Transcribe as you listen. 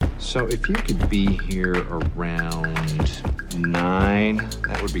So if you could be here around 9,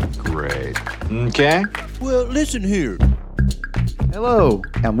 that would be great. Okay? Well, listen here. Hello,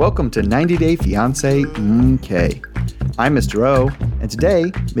 and welcome to 90 Day Fiancé MK. I'm Mr. O, and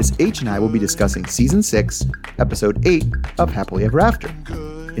today, Miss H and I will be discussing Season 6, Episode 8 of Happily Ever After.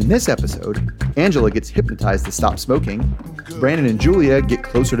 In this episode, Angela gets hypnotized to stop smoking, Brandon and Julia get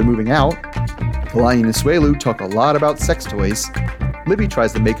closer to moving out, Kalani and Asuelu talk a lot about sex toys, Libby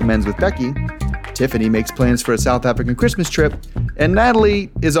tries to make amends with Becky, Tiffany makes plans for a South African Christmas trip, and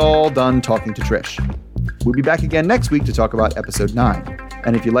Natalie is all done talking to Trish. We'll be back again next week to talk about Episode 9.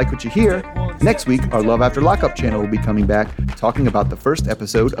 And if you like what you hear, next week our Love After Lockup channel will be coming back talking about the first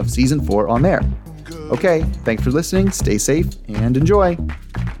episode of Season 4 on there. Okay, thanks for listening, stay safe, and enjoy.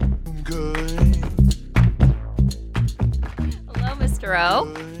 Hello, Mr.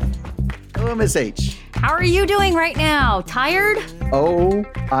 O. Hello, Miss H. How are you doing right now? Tired? Oh,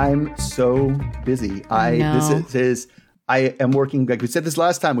 I'm so busy. I am working, like we said this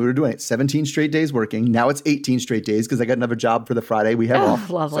last time, we were doing it 17 straight days working. Now it's 18 straight days because I got another job for the Friday we have off.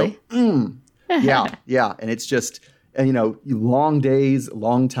 Lovely. So, yeah. And it's just, long days,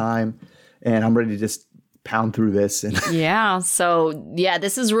 long time. And I'm ready to just pound through this. And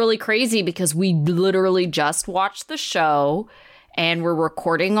this is really crazy because we literally just watched the show and we're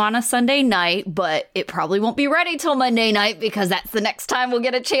recording on a Sunday night, but it probably won't be ready till Monday night because that's the next time we'll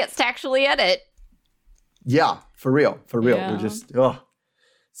get a chance to actually edit. Yeah, for real. Yeah. We're just,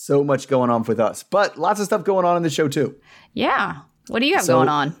 so much going on with us. But lots of stuff going on in the show, too. Yeah. What do you have going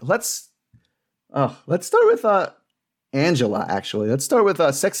on? Let's start with Angela, actually. Let's start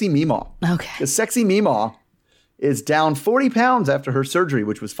with Sexy Meemaw. Okay. Because Sexy Meemaw is down 40 pounds after her surgery,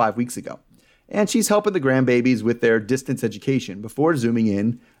 which was 5 weeks ago. And she's helping the grandbabies with their distance education before zooming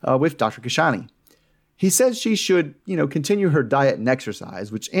in with Dr. Kashani. He says she should, continue her diet and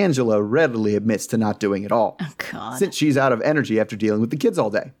exercise, which Angela readily admits to not doing at all. Oh, God. Since she's out of energy after dealing with the kids all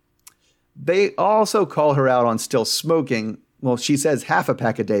day. They also call her out on still smoking. Well, she says half a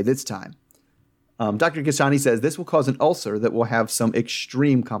pack a day this time. Dr. Kashani says this will cause an ulcer that will have some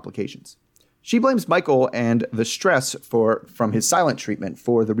extreme complications. She blames Michael and the stress from his silent treatment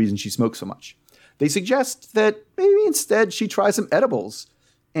for the reason she smokes so much. They suggest that maybe instead she try some edibles.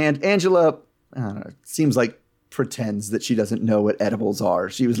 And Angela, I don't know, seems like pretends that she doesn't know what edibles are.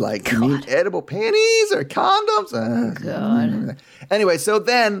 She was like, you mean edible panties or condoms? God. Anyway, so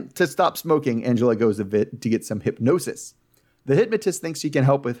then to stop smoking, Angela goes to get some hypnosis. The hypnotist thinks she can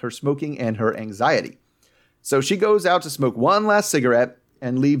help with her smoking and her anxiety. So she goes out to smoke one last cigarette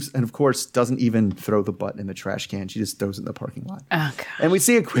and leaves, and of course doesn't even throw the butt in the trash can. She just throws it in the parking lot. Oh, God. And we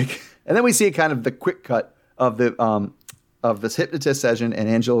see a quick cut of this hypnotist session, and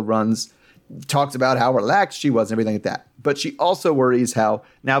Angela talks about how relaxed she was and everything like that. But she also worries how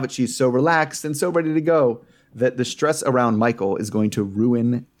now that she's so relaxed and so ready to go, that the stress around Michael is going to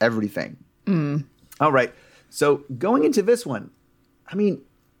ruin everything. All right. So going into this one,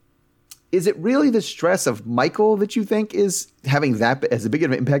 is it really the stress of Michael that you think is having that as a big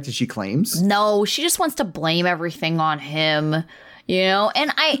of an impact as she claims? No, she just wants to blame everything on him, and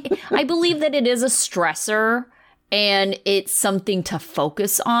I believe that it is a stressor and it's something to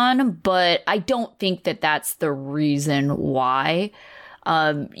focus on, but I don't think that that's the reason why.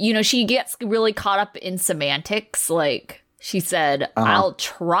 She gets really caught up in semantics, like she said, I'll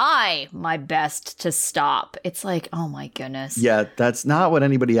try my best to stop. It's like, oh my goodness. Yeah, that's not what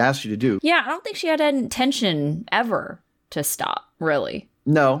anybody asked you to do. Yeah, I don't think she had an intention ever to stop, really.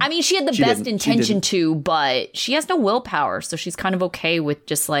 No. She had the best intention to, but she has no willpower, so she's kind of okay with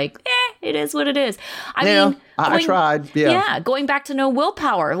just like, it is what it is. I tried. Yeah, going back to no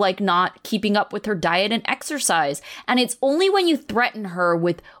willpower, like not keeping up with her diet and exercise. And it's only when you threaten her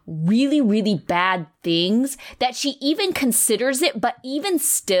with really, really bad things that she even considers it. But even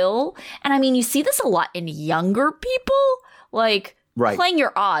still, and you see this a lot in younger people, like playing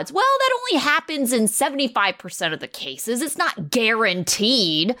your odds. Well, that only happens in 75% of the cases. It's not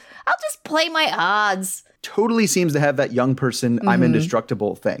guaranteed. I'll just play my odds. Totally seems to have that young person, I'm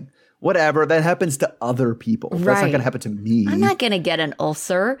indestructible thing. Whatever, that happens to other people. That's not going to happen to me. I'm not going to get an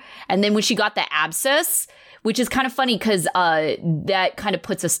ulcer. And then when she got the abscess, which is kind of funny because that kind of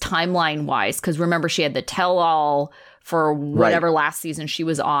puts us timeline-wise. Because remember, she had the tell-all for whatever last season she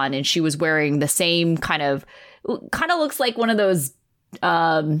was on. And she was wearing the same kind of looks like one of those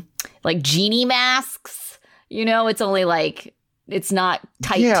like genie masks. It's only like, it's not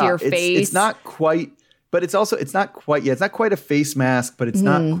tight to your face. It's not quite But it's not quite a face mask, but it's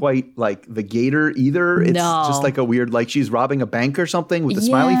not quite like the gator either. It's just like a weird, like she's robbing a bank or something with a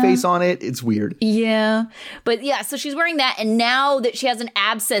smiley face on it. It's weird. Yeah. But yeah, so she's wearing that. And now that she has an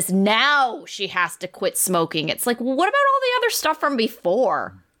abscess, now she has to quit smoking. It's like, well, what about all the other stuff from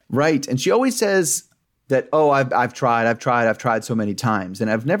before? Right. And she always says that, I've tried so many times.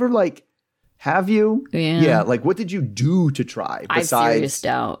 And I've never like, have you? Yeah. Like, what did you do to try besides? I have serious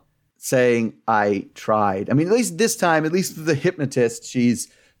doubt. Saying I tried. I mean, at least this time, at least the hypnotist, she's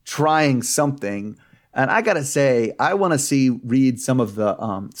trying something. And I got to say, I want to read some of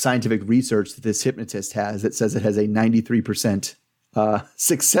the scientific research that this hypnotist has that says it has a 93%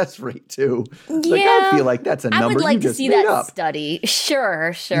 success rate too. Yeah. Like, I feel like that's a number I would like you to just see made that up. study.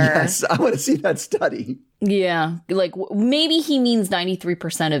 Sure. Yes, I want to see that study. Yeah. Like maybe he means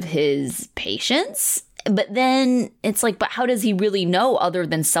 93% of his patients. But then it's like, but how does he really know other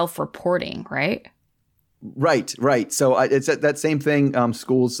than self-reporting, right? Right. So it's that same thing.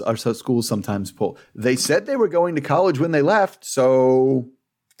 Schools sometimes pull. They said they were going to college when they left, so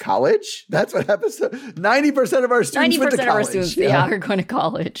college. That's what happens. 90% of our students went to college. 90% of our students, are going to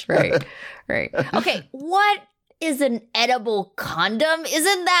college. Right. Right. Okay. What is an edible condom?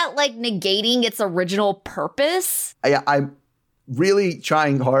 Isn't that like negating its original purpose? I'm really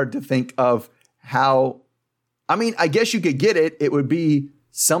trying hard to think of how. I mean, I guess you could get it. It would be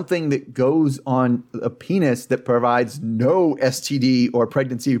something that goes on a penis that provides no STD or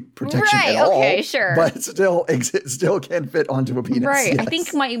pregnancy protection at all. Okay, sure. But still can fit onto a penis. Right. Yes. I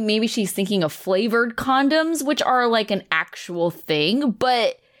think maybe she's thinking of flavored condoms, which are like an actual thing,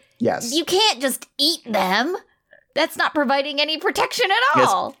 but yes, you can't just eat them. That's not providing any protection at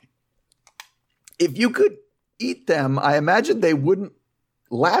all. If you could eat them, I imagine they wouldn't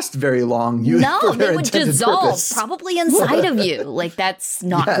last very long. No, they would dissolve probably inside of you. Like that's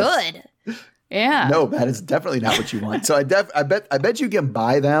not good. Yeah. No, that is definitely not what you want. So I bet you can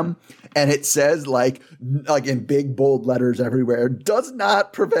buy them, and it says like in big bold letters everywhere, does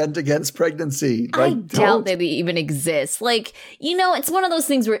not prevent against pregnancy. Like, I doubt they even exist. Like, it's one of those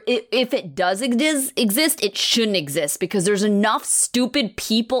things where if it does exist, it shouldn't exist because there's enough stupid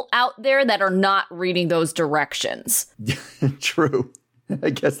people out there that are not reading those directions. True. I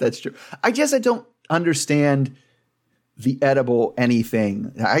guess that's true. I guess I don't understand the edible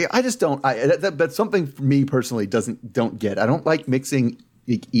anything. I just don't. That's something for me personally don't get. I don't like mixing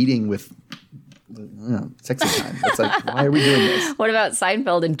eating with sexy time. It's like, why are we doing this? What about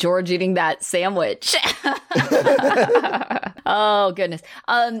Seinfeld and George eating that sandwich? Oh, goodness.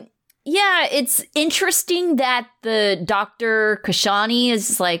 Yeah, it's interesting that the Dr. Kashani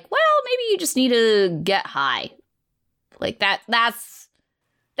is like, well, maybe you just need to get high. Like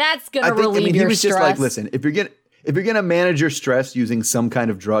that's going to relieve your he was stress. Just like, listen, if you're gonna manage your stress using some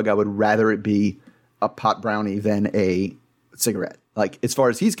kind of drug, I would rather it be a pot brownie than a cigarette. Like, as far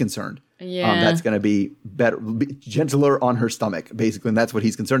as he's concerned, that's going to be better, gentler on her stomach, basically, and that's what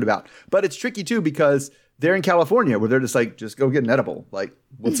he's concerned about. But it's tricky too because they're in California where they're just like, just go get an edible. Like,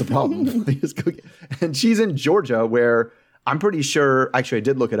 what's the problem? Just go get. And she's in Georgia where I'm pretty sure. Actually, I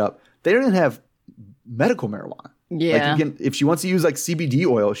did look it up. They don't even have medical marijuana. Yeah. Like if she wants to use like CBD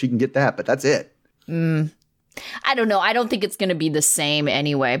oil, she can get that, but that's it. I don't know. I don't think it's going to be the same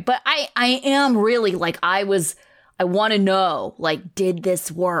anyway. But I am really like I want to know, like, did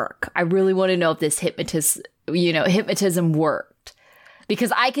this work? I really want to know if this hypnotism worked.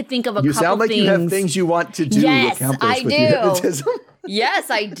 Because I could think of a couple things. You sound like you have things you want to do yes, accomplish I with do. your hypnotism. Yes,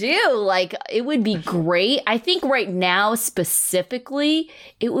 I do. Like, it would be great. I think right now, specifically,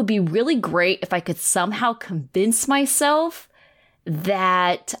 it would be really great if I could somehow convince myself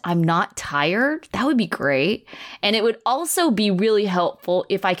that I'm not tired. That would be great. And it would also be really helpful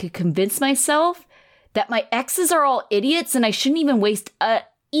if I could convince myself that my exes are all idiots and I shouldn't even waste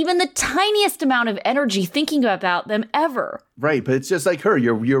even the tiniest amount of energy thinking about them ever. Right, but it's just like her.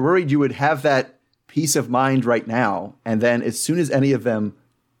 You're worried you would have that peace of mind right now, and then as soon as any of them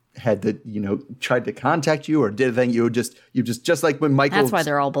had tried to contact you or did anything, you just like when Michael. That's why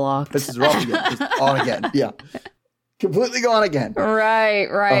they're all blocked. This is off again, just on again. Yeah, completely gone again.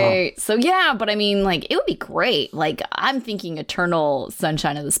 Right. So yeah, but I mean, like, it would be great. Like, I'm thinking eternal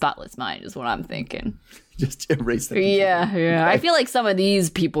sunshine of the spotless mind is what I'm thinking. Just erase them. Yeah. Okay. I feel like some of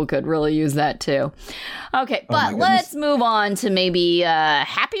these people could really use that too. Okay, but let's move on to maybe a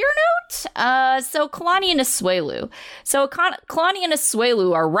happier note. So Kalani and Asuelu. Kalani and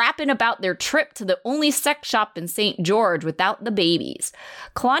Asuelu are rapping about their trip to the only sex shop in St. George without the babies.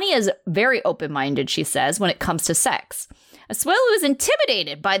 Kalani is very open-minded, she says, when it comes to sex. Asuelu is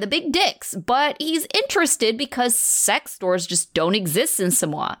intimidated by the big dicks, but he's interested because sex stores just don't exist in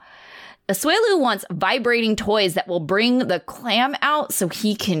Samoa. Asuelu wants vibrating toys that will bring the clam out so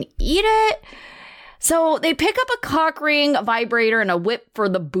he can eat it. So they pick up a cock ring, a vibrator, and a whip for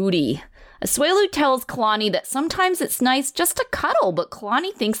the booty. Asuelu tells Kalani that sometimes it's nice just to cuddle, but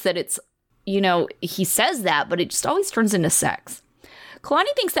Kalani thinks that it's, he says that, but it just always turns into sex.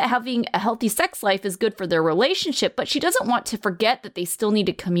 Kalani thinks that having a healthy sex life is good for their relationship, but she doesn't want to forget that they still need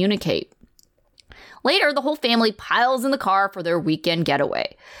to communicate. Later, the whole family piles in the car for their weekend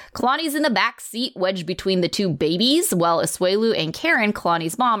getaway. Kalani's in the back seat, wedged between the two babies, while Asuelu and Karen,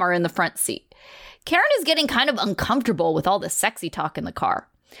 Kalani's mom, are in the front seat. Karen is getting kind of uncomfortable with all the sexy talk in the car.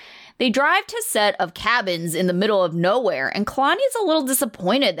 They drive to a set of cabins in the middle of nowhere, and Kalani is a little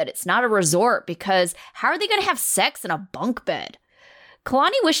disappointed that it's not a resort because how are they going to have sex in a bunk bed?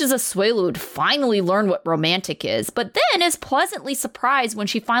 Kalani wishes Asuelu would finally learn what romantic is, but then is pleasantly surprised when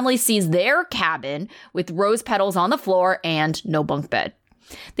she finally sees their cabin with rose petals on the floor and no bunk bed.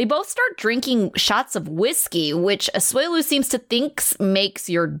 They both start drinking shots of whiskey, which Asuelu seems to think makes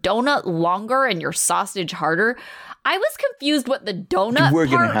your donut longer and your sausage harder. I was confused what the donut We're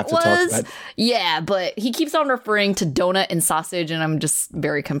part gonna have to was. talk about it. Yeah, but he keeps on referring to donut and sausage, and I'm just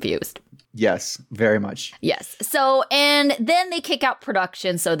very confused. Yes, very much. Yes. So, and then they kick out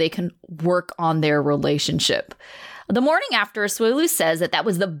production so they can work on their relationship. The morning after, Asuelu says that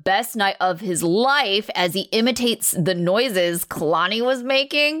was the best night of his life as he imitates the noises Kalani was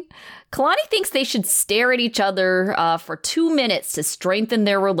making. Kalani thinks they should stare at each other for 2 minutes to strengthen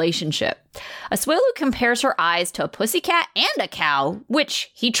their relationship. Asuelu compares her eyes to a pussycat and a cow,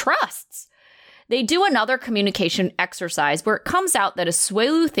 which he trusts. They do another communication exercise where it comes out that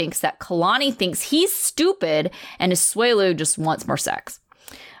Asuelu thinks that Kalani thinks he's stupid and Asuelu just wants more sex.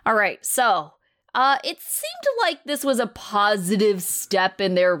 All right, so it seemed like this was a positive step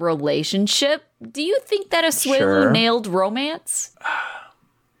in their relationship. Do you think that Asuelu nailed romance?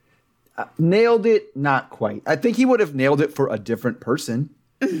 Nailed it, not quite. I think he would have nailed it for a different person.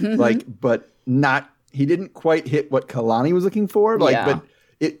 But not, he didn't quite hit what Kalani was looking for. But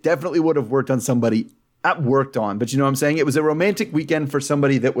it definitely would have worked on somebody, not worked on, but you know what I'm saying? It was a romantic weekend for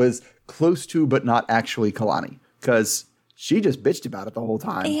somebody that was close to, but not actually Kalani. Because she just bitched about it the whole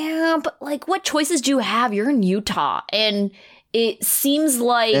time. Yeah, but what choices do you have? You're in Utah, and it seems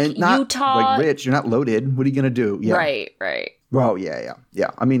like Utah. Like Rich, you're not loaded. What are you gonna do? Yeah. Right. Well, yeah.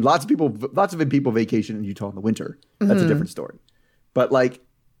 I mean, lots of people vacation in Utah in the winter. That's a different story. But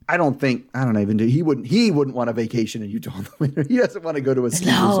he wouldn't want a vacation in Utah in the winter. He doesn't want to go to a ski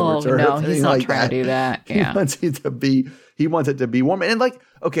resort or no, he's not like trying that. to do that. Yeah. He wants it to be warm. And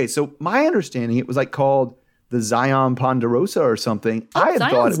okay, so my understanding, it was called the Zion Ponderosa or something. I had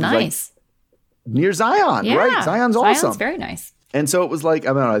Zion's thought it was nice. Near Zion, right? Zion's awesome. Zion's very nice. And so it was I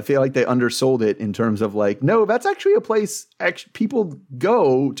don't know, I feel like they undersold it in terms of no, that's actually a place people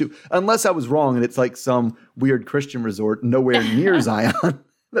go to, unless I was wrong and it's some weird Christian resort nowhere near Zion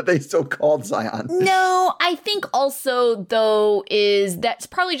that they still called Zion. No, I think also though is that's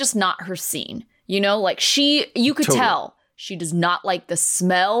probably just not her scene. You could tell she does not like the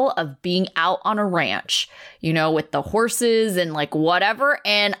smell of being out on a ranch, with the horses and whatever.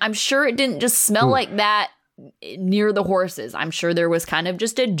 And I'm sure it didn't just smell like that near the horses. I'm sure there was kind of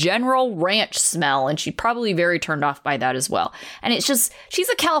just a general ranch smell, and she's probably very turned off by that as well. And it's just, she's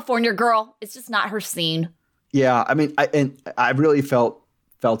a California girl. It's just not her scene. Yeah, I mean, I really felt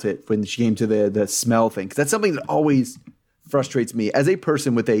it when she came to the smell thing, because that's something that always frustrates me as a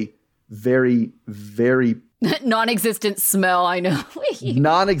person with a very, very non-existent smell. I know.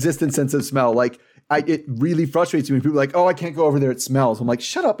 non-existent sense of smell. It really frustrates me when people are like, oh, I can't go over there. It smells. I'm like,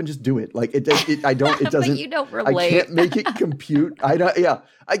 shut up and just do it. It doesn't. But you don't relate. I can't make it compute. I don't. Yeah,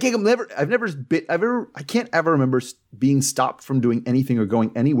 I can't. I can't ever remember being stopped from doing anything or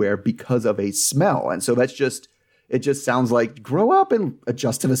going anywhere because of a smell. And so it just sounds like grow up and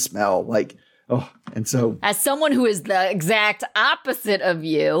adjust to the smell. And so as someone who is the exact opposite of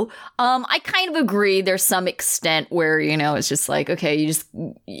you, I kind of agree. There's some extent where, it's just okay, you just,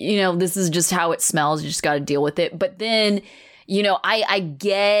 this is just how it smells. You just got to deal with it. But then, I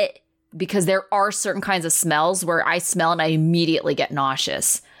get, because there are certain kinds of smells where I smell and I immediately get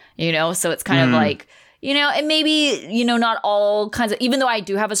nauseous, so it's kind of and maybe, not all kinds of, even though I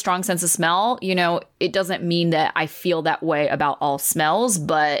do have a strong sense of smell, it doesn't mean that I feel that way about all smells,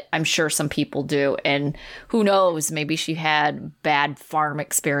 but I'm sure some people do. And who knows, maybe she had bad farm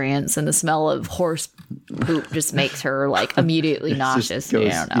experience and the smell of horse poop just makes her immediately nauseous. I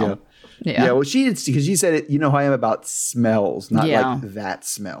don't know. Yeah. Well, she said it, how I am about smells, not that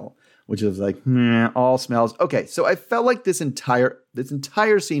smell, which is all smells. Okay. So I felt like this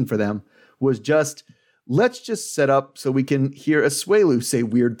entire scene for them was just let's just set up so we can hear Asuelu say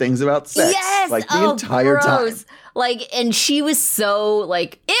weird things about sex. Yes! Like the entire time. Like, and she was so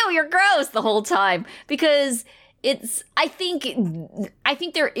like, ew, you're gross the whole time. Because I think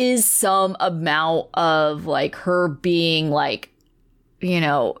there is some amount of like her being like,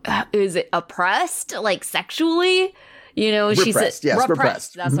 is it oppressed, like sexually? Repressed, yes,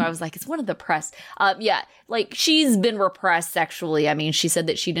 repressed. That's why I was like, it's one of the pressed. Yeah, like she's been repressed sexually. I mean, she said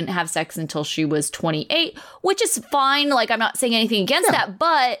that she didn't have sex until she was 28, which is fine. Like, I'm not saying anything against that,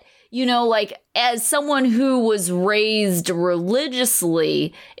 but like as someone who was raised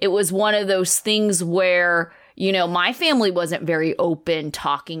religiously, it was one of those things where, my family wasn't very open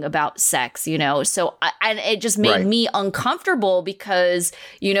talking about sex, so and it just made me uncomfortable because,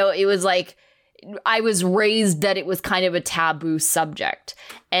 it was like, I was raised that it was kind of a taboo subject.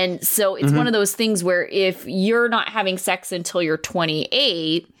 And so it's one of those things where if you're not having sex until you're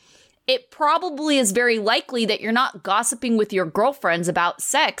 28, it probably is very likely that you're not gossiping with your girlfriends about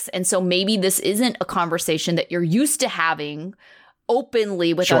sex. And so maybe this isn't a conversation that you're used to having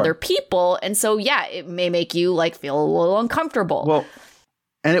openly with other people. And so, yeah, it may make you like feel a little uncomfortable. Well,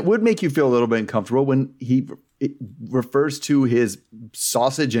 and it would make you feel a little bit uncomfortable when it refers to his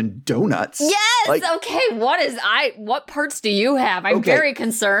sausage and donuts. Yes. Like, okay. What parts do you have? I'm very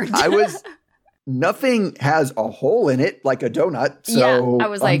concerned. Nothing has a hole in it like a donut. So I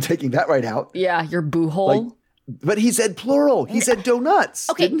was like, I'm taking that right out. Yeah. Your boo hole. But he said plural. He said donuts.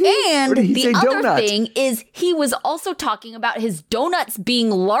 Okay. Didn't he? And Or did he the say other donuts? thing is he was also talking about his donuts being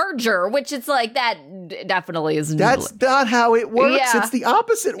larger, which it's like that definitely is. That's not how it works. Yeah. It's the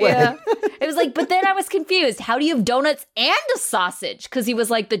opposite way. Yeah. It was like, but then I was confused. How do you have donuts and a sausage? Because he was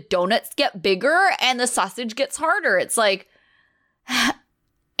like, the donuts get bigger and the sausage gets harder. It's like,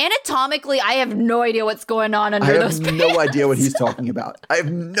 anatomically, I have no idea what's going on under those pants. I have no idea what he's talking about. I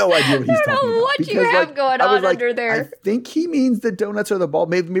have no idea what he's talking about. I don't know what you have going on under there. I think he means the donuts are the ball.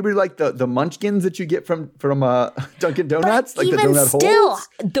 Maybe like the munchkins that you get from Dunkin' Donuts, but like even the donut still, holes.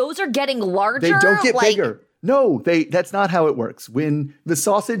 Those are getting larger. They don't get bigger. No, that's not how it works. When the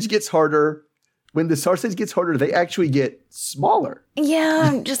sausage gets harder, they actually get smaller.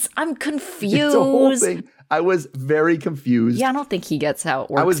 Yeah, I'm confused. It's a whole thing. I was very confused. Yeah, I don't think he gets how it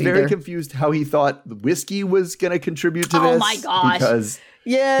works. I was very confused how he thought the whiskey was going to contribute to this. Oh my gosh. Because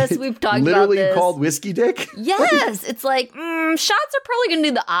yes, we've talked about this. Literally called whiskey dick. Yes, it's like, shots are probably going to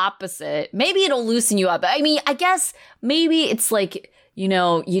do the opposite. Maybe it'll loosen you up. I mean, I guess maybe it's like,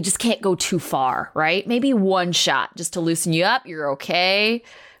 you just can't go too far, right? Maybe one shot just to loosen you up. You're okay.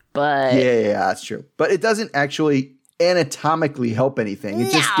 But yeah, that's true. But it doesn't actually anatomically help anything.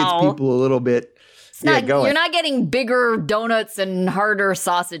 It just gets people a little bit going. You're not getting bigger donuts and harder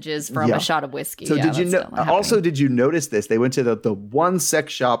sausages from a shot of whiskey. So did you know? Also, did you notice this? They went to the one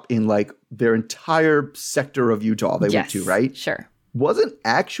sex shop in like their entire sector of Utah. They went to, right? Sure. Wasn't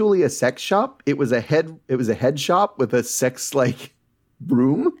actually a sex shop. It was a head shop with a sex like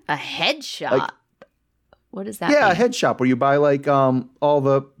room. A head shop. Like, what does that mean? mean? A head shop where you buy like all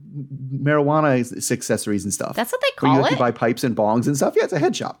the marijuana accessories and stuff. That's what they call it? You buy pipes and bongs and stuff. Yeah, it's a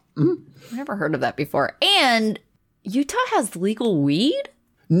head shop. Mm-hmm. I've never heard of that before. And Utah has legal weed?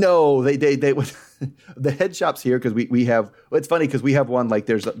 No, they the head shops here, because we have, it's funny because we have one, like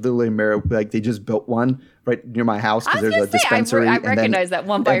there's literally like they just built one right near my house because there's a dispensary. I recognize that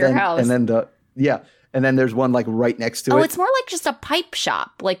one by your house. And then there's one like right next to it. Oh, it's more like just a pipe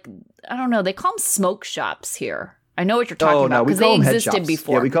shop. Like, I don't know. They call them smoke shops here. I know what you're talking about because they existed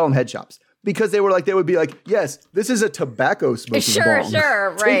before. Yeah, we call them head shops because they would be like, yes, this is a tobacco smoking bong.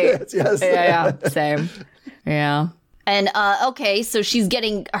 Sure, right. yes. Yeah, same. Yeah. And, okay, so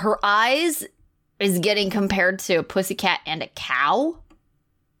her eyes is getting compared to a pussycat and a cow.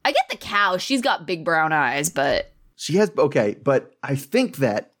 I get the cow. She's got big brown eyes, but. She has, okay, but I think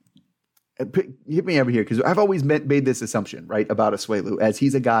that, hit me over here, because I've always made this assumption, right, about Asuelu, as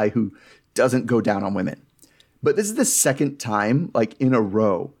he's a guy who doesn't go down on women. But this is the second time, like, in a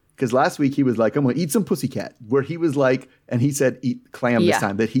row. Because last week he was like, I'm going to eat some pussycat. Where he was like, and he said eat clam this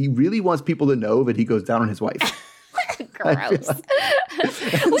time. That he really wants people to know that he goes down on his wife. Gross.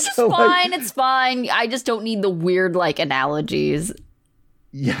 Which is fine. It's fine. I just don't need the weird, like, analogies.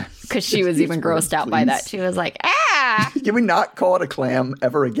 Yeah. Because she was even grossed out by that. She was like, ah. Can we not call it a clam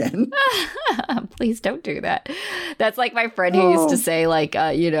ever again? Please don't do that. That's like my friend who used to say, like,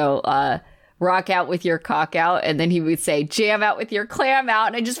 rock out with your cock out. And then he would say, jam out with your clam out.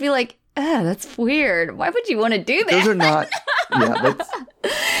 And I'd just be like, that's weird. Why would you want to do that? Those are not. Yeah, that's. Seems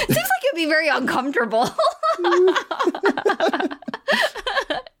like it'd be very uncomfortable.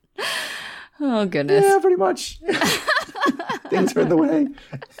 Oh, goodness. Yeah, pretty much. Things are in the way.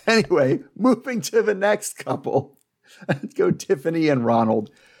 Anyway, moving to the next couple. Let's go Tiffany and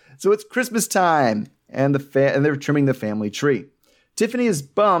Ronald. So it's Christmas time, and they're trimming the family tree. Tiffany is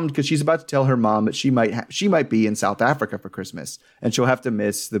bummed because she's about to tell her mom that she might be in South Africa for Christmas, and she'll have to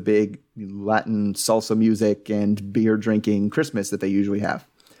miss the big Latin salsa music and beer drinking Christmas that they usually have.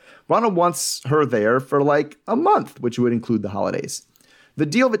 Ronald wants her there for like a month, which would include the holidays. The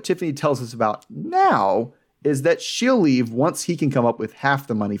deal that Tiffany tells us about now is that she'll leave once he can come up with half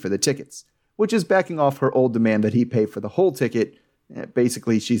the money for the tickets, which is backing off her old demand that he pay for the whole ticket,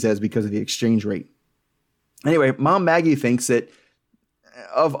 basically, she says, because of the exchange rate. Anyway, Mom Maggie thinks that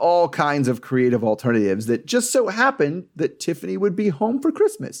of all kinds of creative alternatives that just so happened that Tiffany would be home for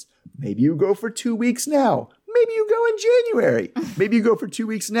Christmas. Maybe you go for 2 weeks now. Maybe you go in January. Maybe you go for 2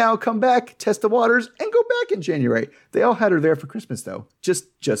 weeks now, come back, test the waters, and go back in January. They all had her there for Christmas, though. Just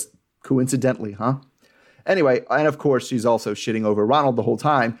coincidentally, huh? Anyway, and of course, she's also shitting over Ronald the whole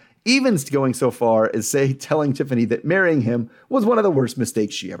time, even going so far as telling Tiffany that marrying him was one of the worst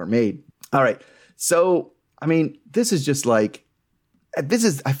mistakes she ever made. All right. So, I mean, this is,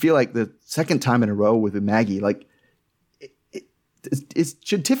 I feel like the second time in a row with Maggie. Like,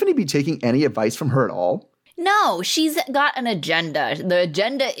 should Tiffany be taking any advice from her at all? No, she's got an agenda. The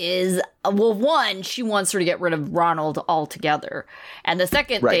agenda is, well, one, she wants her to get rid of Ronald altogether. And the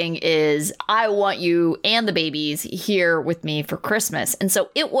second thing is, I want you and the babies here with me for Christmas. And so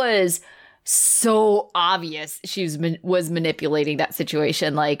it was so obvious she was manipulating that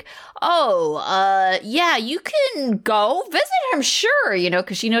situation. Like, yeah, you can go visit him, sure,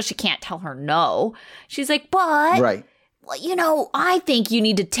 because she knows she can't tell her no. She's like, but, I think you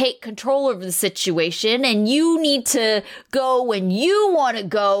need to take control of the situation, and you need to go when you want to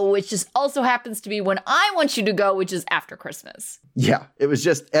go, which just also happens to be when I want you to go, which is after Christmas. Yeah, it was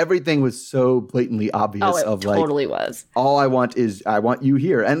just, everything was so blatantly obvious. Oh, it totally was. All I want is, I want you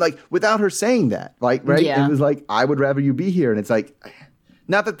here. And like, without her saying that, like, right? Yeah. It was like, I would rather you be here. And it's like,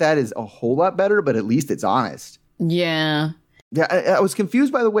 not that is a whole lot better, but at least it's honest. Yeah. Yeah, I was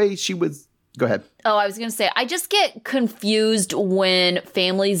confused by the way she was. Go ahead. Oh, I was going to say, I just get confused when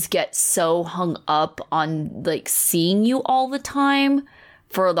families get so hung up on like seeing you all the time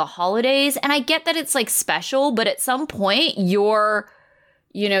for the holidays. And I get that it's like special, but at some point your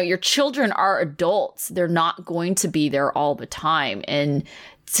children are adults. They're not going to be there all the time. And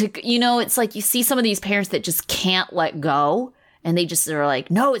it's like you see some of these parents that just can't let go. And they just are like,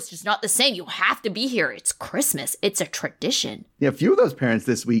 no, it's just not the same. You have to be here. It's Christmas. It's a tradition. Yeah, a few of those parents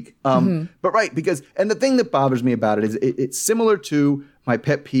this week. But and the thing that bothers me about it is it's similar to my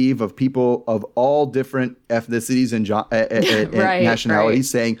pet peeve of people of all different ethnicities and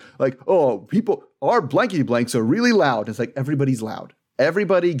nationalities saying like, oh, people, our blankety blanks are really loud. It's like, everybody's loud.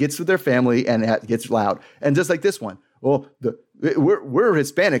 Everybody gets with their family and gets loud. And just like this one, well, we're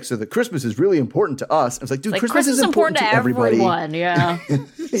Hispanic, so the Christmas is really important to us. And it's like, dude, Christmas is important to everybody. Everyone. Yeah,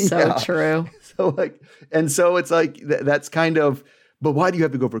 so true. So it's like that's kind of. But why do you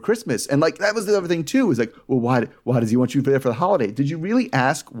have to go for Christmas? And like that was the other thing too. Is like, well, why does he want you there for the holiday? Did you really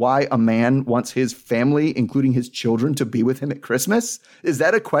ask why a man wants his family, including his children, to be with him at Christmas? Is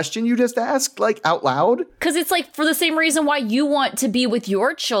that a question you just asked, like out loud? Because it's like for the same reason why you want to be with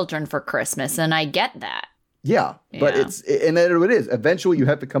your children for Christmas, and I get that. Yeah, but that's what it is. Eventually, you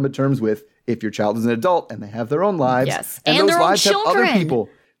have to come to terms with if your child is an adult and they have their own lives, and those their lives own have children. other people,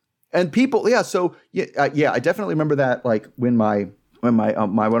 and people. Yeah, so I definitely remember that. Like when my one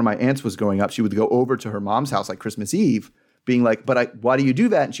of my aunts was growing up, she would go over to her mom's house like Christmas Eve, being like, "But why do you do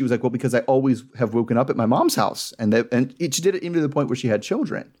that?" And she was like, "Well, because I always have woken up at my mom's house," and she did it even to the point where she had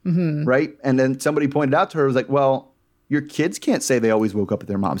children, right? And then somebody pointed out to her, was like, "Well, your kids can't say they always woke up at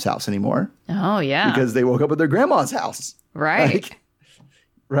their mom's house anymore." Oh, yeah. Because they woke up at their grandma's house. Right.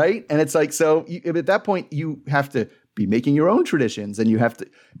 Right? And it's like, so at that point, you have to be making your own traditions. And you have to,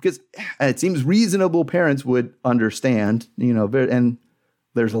 because it seems reasonable parents would understand, and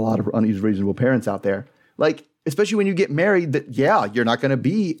there's a lot of unreasonable parents out there. Like, especially when you get married, that, you're not going to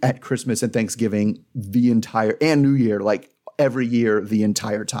be at Christmas and Thanksgiving and New Year, like every year, the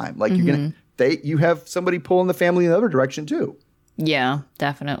entire time. Like, you're going to, you have somebody pulling the family in the other direction too. Yeah,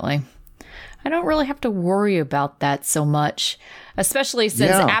 definitely. I don't really have to worry about that so much, especially since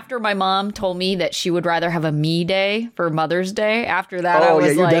after my mom told me that she would rather have a me day for Mother's Day. After that, I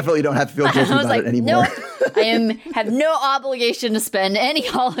was you definitely don't have to feel guilty about it anymore. Nope, I have no obligation to spend any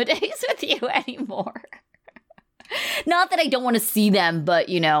holidays with you anymore. Not that I don't want to see them, but,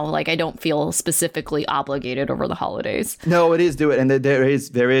 you know, like I don't feel specifically obligated over the holidays. No, it is do it. And there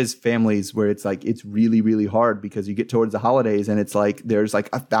is families where it's like it's really, really hard because you get towards the holidays and it's like there's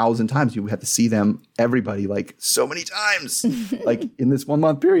like 1,000 times you have to see them, everybody, like so many times, like in this 1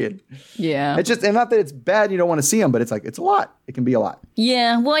 month period. Yeah. It's just, and not that it's bad, you don't want to see them, but it's like it's a lot. It can be a lot.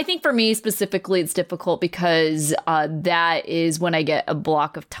 Yeah. Well, I think for me specifically, it's difficult because that is when I get a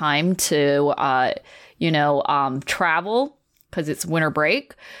block of time to, travel because it's winter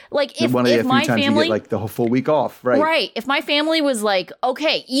break. Like if my family, you get like the whole full week off, right? Right. If my family was like,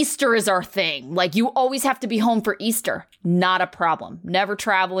 okay, Easter is our thing. Like you always have to be home for Easter. Not a problem. Never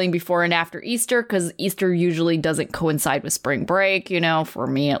traveling before and after Easter because Easter usually doesn't coincide with spring break, you know, for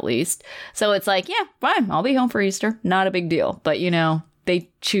me at least. So it's like, yeah, fine. I'll be home for Easter. Not a big deal. But, you know, they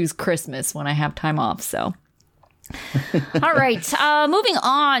choose Christmas when I have time off. So. All right. Moving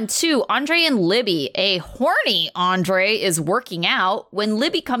on to Andre and Libby. A horny Andre is working out when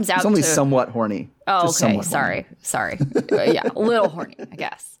Libby comes out. It's only somewhat horny. Oh, Just okay. Sorry. Yeah, a little horny, I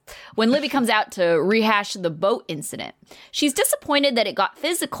guess. When Libby comes out to rehash the boat incident, she's disappointed that it got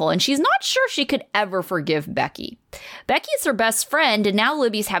physical, and she's not sure she could ever forgive Becky. Becky is her best friend, and now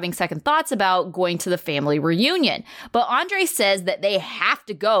Libby's having second thoughts about going to the family reunion. But Andre says that they have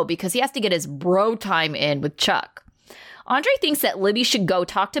to go because he has to get his bro time in with Chuck. Andre thinks that Libby should go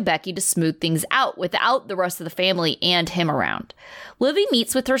talk to Becky to smooth things out without the rest of the family and him around. Libby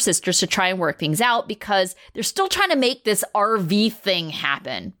meets with her sisters to try and work things out because they're still trying to make this RV thing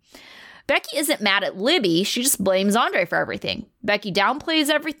happen. Becky isn't mad at Libby, she just blames Andre for everything. Becky downplays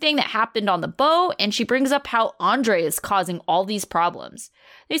everything that happened on the boat, and she brings up how Andre is causing all these problems.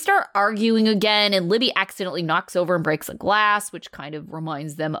 They start arguing again, and Libby accidentally knocks over and breaks a glass, which kind of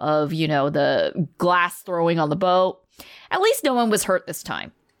reminds them of, you know, the glass throwing on the boat. At least no one was hurt this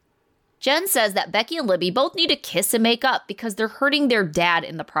time. Jen says that Becky and Libby both need to kiss and make up because they're hurting their dad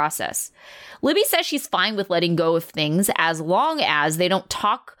in the process. Libby says she's fine with letting go of things as long as they don't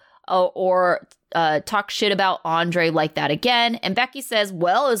talk or talk shit about Andre like that again. And Becky says,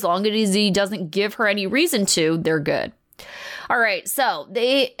 well, as long as he doesn't give her any reason to, they're good. All right, so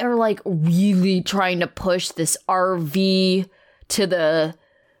they are like really trying to push this RV to the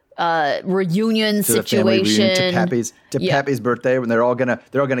reunion situation to Pappy's birthday when they're all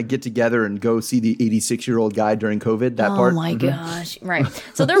gonna get together and go see the 86-year-old guy during COVID. That part. Oh my gosh! Right.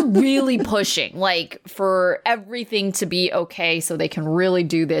 So they're really pushing like for everything to be okay, so they can really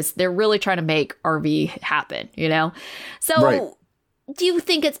do this. They're really trying to make RV happen. You know. So. Right. Do you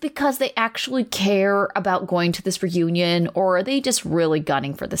think it's because they actually care about going to this reunion, or are they just really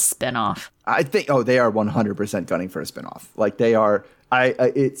gunning for the spinoff? I think. Oh, they are 100% gunning for a spinoff. Like they are.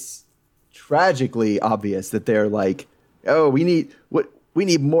 It's tragically obvious that they're like, oh, we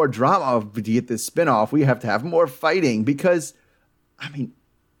need more drama to get this spinoff. We have to have more fighting because, I mean,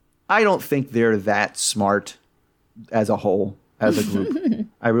 I don't think they're that smart as a whole, as a group.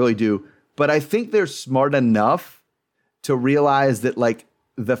 I really do. But I think they're smart enough to realize that like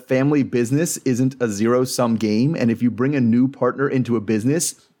the family business isn't a zero-sum game. And if you bring a new partner into a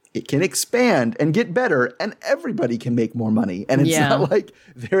business, it can expand and get better and everybody can make more money. And it's not like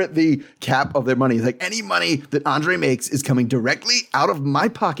they're at the cap of their money. It's like any money that Andre makes is coming directly out of my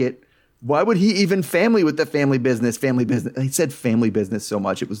pocket. Why would he even family with the family business? He said family business so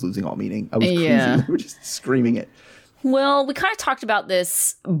much it was losing all meaning. I was crazy. We were just screaming it. Well, we kind of talked about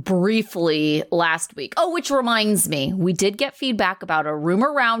this briefly last week. Oh, which reminds me, we did get feedback about a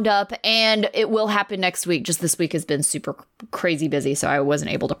rumor roundup, and it will happen next week. Just this week has been super crazy busy, so I wasn't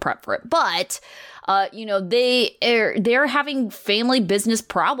able to prep for it. But, they're having family business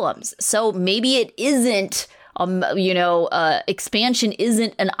problems. So maybe it isn't, expansion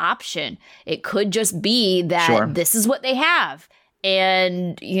isn't an option. It could just be that this is what they have.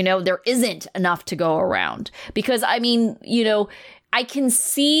 And, there isn't enough to go around because, I mean, I can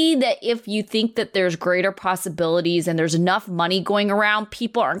see that if you think that there's greater possibilities and there's enough money going around,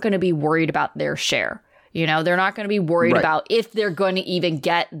 people aren't going to be worried about their share. They're not going to be worried about if they're going to even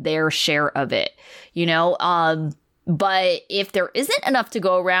get their share of it, but if there isn't enough to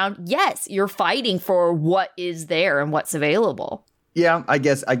go around, yes, you're fighting for what is there and what's available. Yeah, I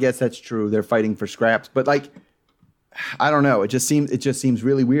guess that's true. They're fighting for scraps, but like, I don't know. It just seems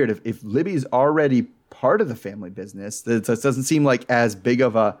really weird. If Libby's already part of the family business, it doesn't seem like as big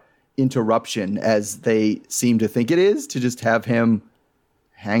of a interruption as they seem to think it is to just have him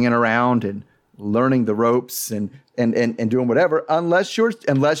hanging around and learning the ropes and doing whatever. Unless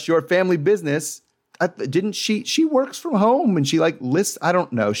your family business, didn't she works from home and she like lists. I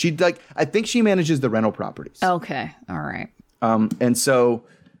don't know. I think she manages the rental properties. Okay, all right. And so.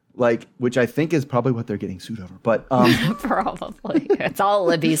 like, which I think is probably what they're getting sued over. But Probably. It's all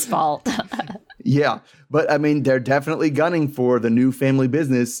Libby's fault. yeah, but I mean, they're definitely gunning for the new family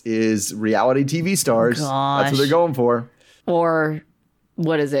business is reality TV stars. Gosh. That's what they're going for. Or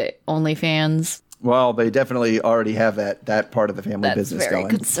what is it? OnlyFans? Well, they definitely already have that part of the family That's business very going.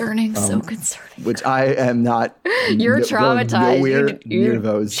 concerning. So concerning. Which I am not. You're going traumatized. Nowhere near You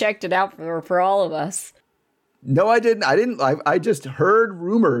those. checked it out for all of us. No, I didn't. I just heard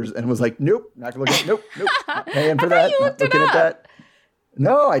rumors and was like, nope, not gonna look at. Nope, not paying for that. you Not looked it looking at up. that.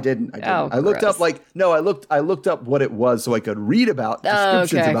 No, I didn't. Oh, I looked gross. up I looked up what it was so I could read about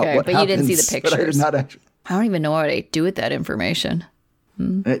descriptions okay, about okay. what But happens. you didn't see the But I did pictures. not actually. I don't even know what I do with that information.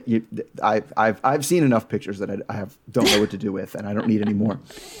 I've seen enough pictures that I don't know what to do with, and I don't need any more.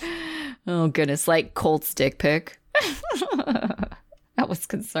 Oh, goodness. Like Colt's dick pic. That was In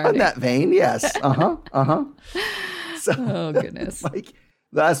concerning. that vein, yes. So, Oh, goodness. Mike,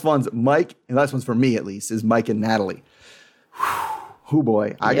 last one's for me at least, is Mike and Natalie. Whew,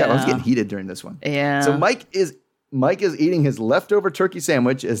 boy, I was getting heated during this one. Yeah. So Mike is eating his leftover turkey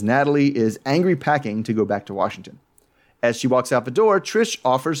sandwich as Natalie is angry packing to go back to Washington. As she walks out the door, Trish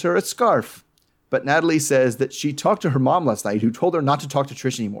offers her a scarf, but Natalie says that she talked to her mom last night, who told her not to talk to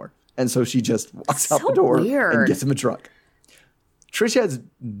Trish anymore, and so she just walks out the door and weird. gets him a truck. Trish has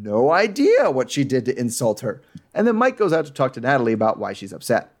no idea what she did to insult her. And then Mike goes out to talk to Natalie about why she's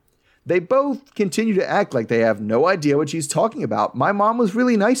upset. They both continue to act like they have no idea what she's talking about. My mom was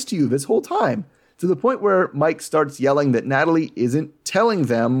really nice to you this whole time. To the point where Mike starts yelling that Natalie isn't telling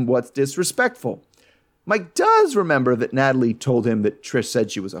them what's disrespectful. Mike does remember that Natalie told him that Trish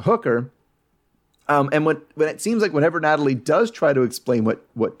said she was a hooker. And when it seems like whenever Natalie does try to explain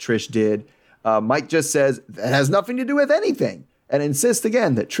what Trish did, Mike just says, that has nothing to do with anything. And insists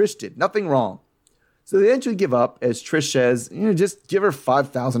again that Trish did nothing wrong. So they eventually give up as Trish says, just give her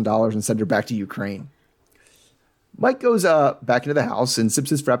 $5,000 and send her back to Ukraine. Mike goes back into the house and sips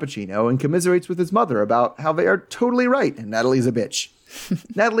his Frappuccino and commiserates with his mother about how they are totally right and Natalie's a bitch.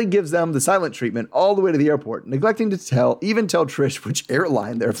 Natalie gives them the silent treatment all the way to the airport, neglecting to tell Trish which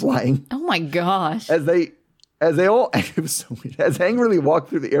airline they're flying. Oh, my gosh. As they all, it was so weird. As angrily walk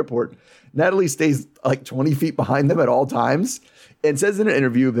through the airport, Natalie stays like 20 feet behind them at all times and says in an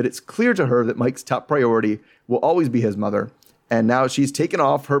interview that it's clear to her that Mike's top priority will always be his mother. And now she's taken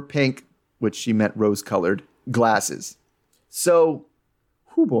off her pink, which she meant rose-colored, glasses. So,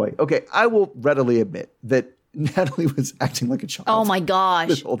 oh boy. Okay, I will readily admit that Natalie was acting like a child. Oh, my gosh.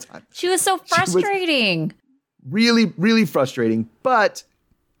 This whole time. She was so frustrating. Really, really frustrating. But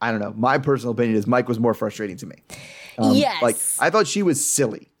I don't know. My personal opinion is Mike was more frustrating to me. Yes. Like, I thought she was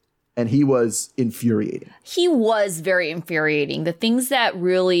silly and he was infuriating. He was very infuriating. The things that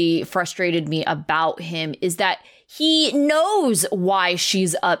really frustrated me about him is that he knows why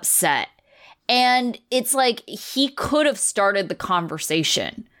she's upset. And it's like he could have started the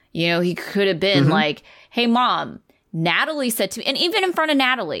conversation. He could have been like, hey, Mom, Natalie said to me, and even in front of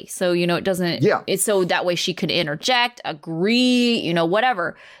Natalie. So, it doesn't, it's so that way she could interject, agree,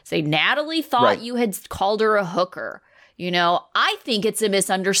 whatever. Say, Natalie thought you had called her a hooker. I think it's a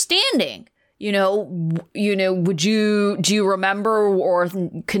misunderstanding. Do you remember or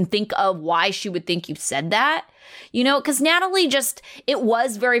can think of why she would think you said that? Because Natalie it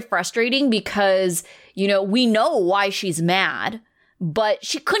was very frustrating because, we know why she's mad. But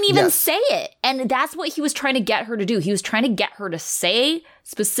she couldn't even say it. And that's what he was trying to get her to do. He was trying to get her to say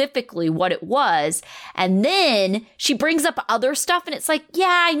specifically what it was. And then she brings up other stuff. And it's like,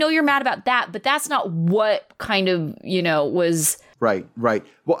 yeah, I know you're mad about that. But that's not what kind of, was. Right.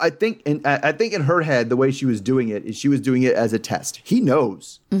 Well, I think in her head, the way she was doing it is she was doing it as a test. He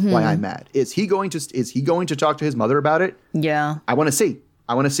knows why I'm mad. Is he going to talk to his mother about it? Yeah. I want to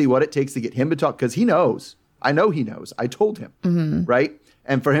see what it takes to get him to talk because he knows. I know he knows. I told him, right?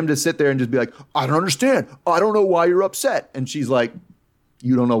 And for him to sit there and just be like, I don't understand. I don't know why you're upset. And she's like,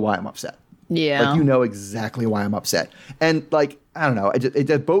 you don't know why I'm upset. Yeah. Like, you know exactly why I'm upset. And like, I don't know. It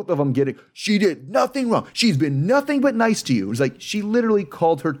just both of them getting, she did nothing wrong. She's been nothing but nice to you. It's like, she literally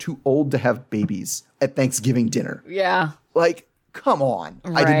called her too old to have babies at Thanksgiving dinner. Yeah. Like, come on.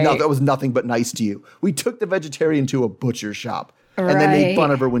 Right. That was nothing but nice to you. We took the vegetarian to a butcher shop. And then made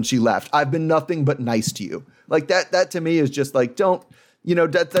fun of her when she left. I've been nothing but nice to you. Like that to me is just like,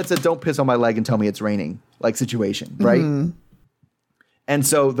 that's a don't piss on my leg and tell me it's raining like situation, right? And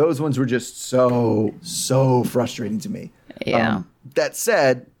so those ones were just so frustrating to me. Yeah. That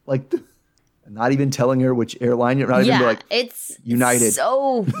said, like, not even telling her which airline you're not even like, it's United.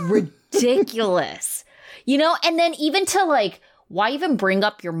 So ridiculous. And then even to like why even bring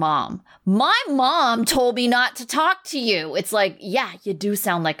up your mom? My mom told me not to talk to you. It's like, yeah, you do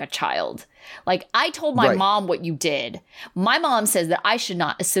sound like a child. Like, I told my mom what you did. My mom says that I should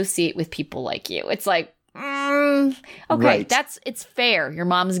not associate with people like you. It's like, okay, it's fair. Your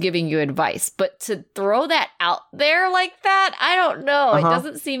mom's giving you advice, but to throw that out there like that, I don't know.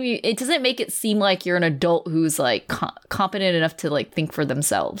 It doesn't make it seem like you're an adult who's like competent enough to like think for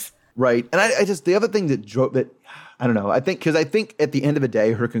themselves. Right. And I just, the other thing that drove it, I don't know. I think at the end of the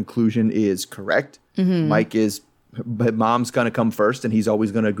day, her conclusion is correct. Mike is, but mom's going to come first, and he's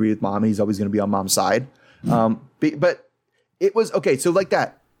always going to agree with mom, and he's always going to be on mom's side. But it was, okay, so like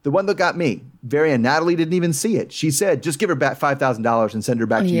that. The one that got me, Natalie didn't even see it. She said, just give her back $5,000 and send her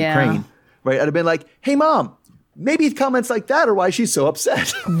back to Ukraine. Right? I'd have been like, hey, mom, maybe comments like that are why she's so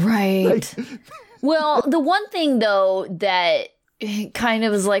upset. Right. Well, the one thing, though, that kind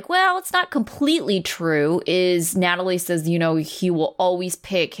of is like, well, it's not completely true, is Natalie says, you know, he will always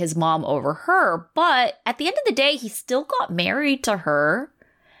pick his mom over her. But at the end of the day, he still got married to her,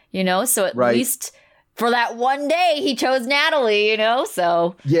 you know, so at least for that one day, he chose Natalie, you know,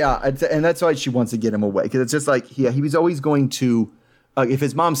 so. Yeah, and that's why she wants to get him away. Because it's just like, he was always going to, if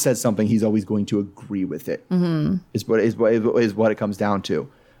his mom says something, he's always going to agree with it, is what it comes down to.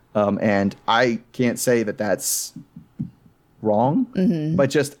 And I can't say that that's wrong,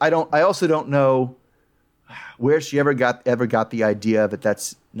 but just, I also don't know where she ever got the idea that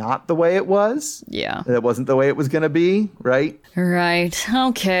that's not the way it was. Yeah. That it wasn't the way it was going to be, right? Right.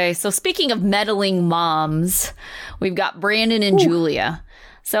 Okay. So speaking of meddling moms, we've got Brandon and Julia.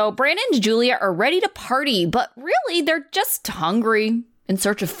 So Brandon and Julia are ready to party, but really they're just hungry, in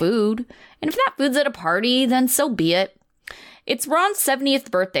search of food. And if that food's at a party, then so be it. It's Ron's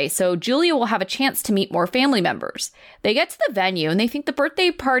 70th birthday, so Julia will have a chance to meet more family members. They get to the venue and they think the birthday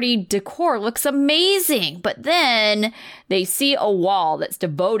party decor looks amazing, but then they see a wall that's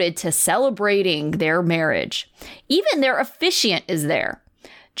devoted to celebrating their marriage. Even their officiant is there.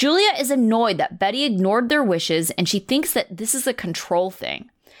 Julia is annoyed that Betty ignored their wishes, and she thinks that this is a control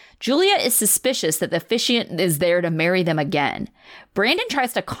thing. Julia is suspicious that the officiant is there to marry them again. Brandon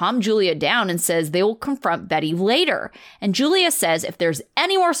tries to calm Julia down and says they will confront Betty later. And Julia says if there's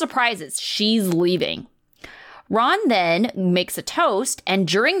any more surprises, she's leaving. Ron then makes a toast, and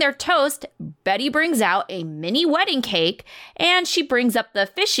during their toast, Betty brings out a mini wedding cake, and she brings up the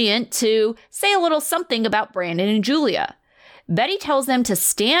officiant to say a little something about Brandon and Julia. Betty tells them to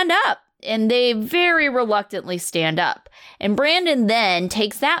stand up, and they very reluctantly stand up. And Brandon then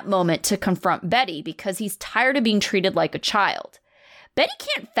takes that moment to confront Betty because he's tired of being treated like a child. Betty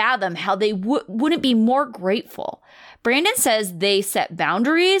can't fathom how they wouldn't be more grateful. Brandon says they set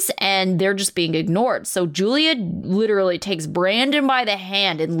boundaries and they're just being ignored. So Julia literally takes Brandon by the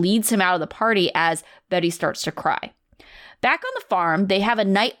hand and leads him out of the party as Betty starts to cry. Back on the farm, they have a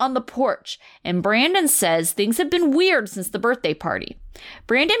night on the porch, and Brandon says things have been weird since the birthday party.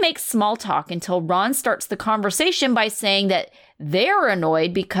 Brandon makes small talk until Ron starts the conversation by saying that they're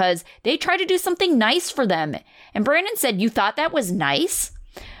annoyed because they tried to do something nice for them. And Brandon said, "You thought that was nice?"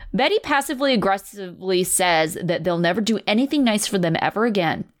 Betty passively aggressively says that they'll never do anything nice for them ever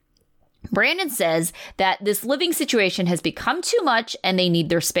again. Brandon says that this living situation has become too much and they need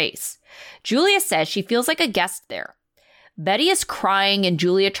their space. Julia says she feels like a guest there. Betty is crying and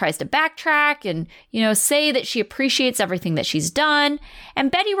Julia tries to backtrack and, say that she appreciates everything that she's done.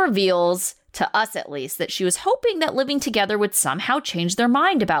 And Betty reveals, to us at least, that she was hoping that living together would somehow change their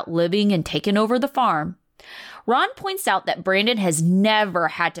mind about living and taking over the farm. Ron points out that Brandon has never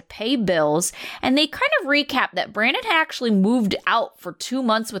had to pay bills, and they kind of recap that Brandon had actually moved out for 2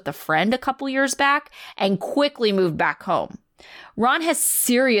 months with a friend a couple years back and quickly moved back home. Ron has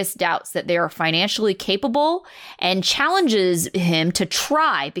serious doubts that they are financially capable and challenges him to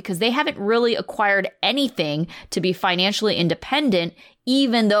try because they haven't really acquired anything to be financially independent,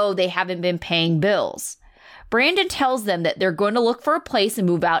 even though they haven't been paying bills. Brandon tells them that they're going to look for a place and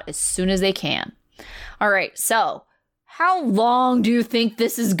move out as soon as they can. All right, so how long do you think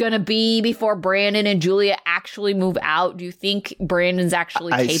this is going to be before Brandon and Julia actually move out? Do you think Brandon's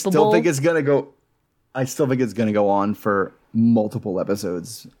actually capable? I still think it's going to go on for multiple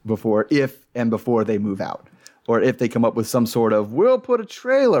episodes before they move out, or if they come up with some sort of, we'll put a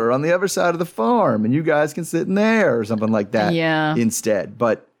trailer on the other side of the farm and you guys can sit in there or something like that instead.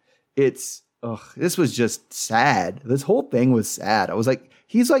 But this was just sad. This whole thing was sad. I was like,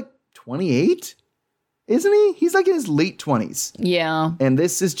 he's like 28, isn't he? He's like in his late 20s. Yeah. And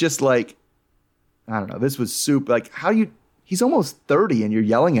this is just like, I don't know. This was super, like, he's almost 30 and you're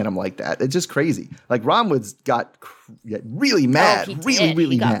yelling at him like that. It's just crazy. Like, Ron got really mad. He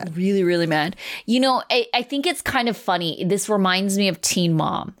Really got mad. really, really mad. You know, I think it's kind of funny. This reminds me of Teen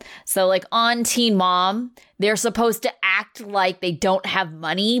Mom. So like on Teen Mom, they're supposed to act like they don't have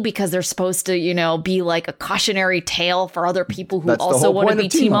money because they're supposed to, you know, be like a cautionary tale for other people who That's the also whole want to point be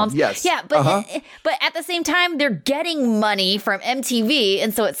of Teen teen Mom. moms. Yes. Yeah, but at the same time, they're getting money from MTV.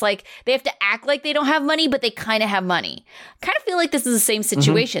 And so it's like they have to act like they don't have money, but they kind of have money. Kind of feel like this is the same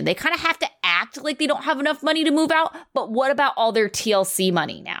situation. They kind of have to act like they don't have enough money to move out. But what about all their TLC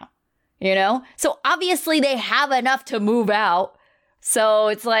money now? You know? So obviously they have enough to move out. So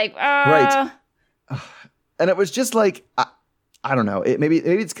it's like, Right. And it was just like, I don't know. Maybe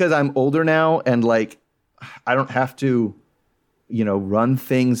it's because I'm older now and like I don't have to, you know, run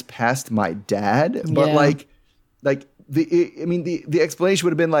things past my dad. But the explanation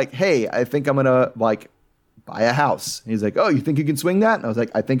would have been like, hey, I think I'm gonna like buy a house. And he's like, oh, you think you can swing that? And I was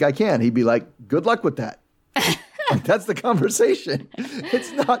like, I think I can. He'd be like, good luck with that. Like, that's the conversation.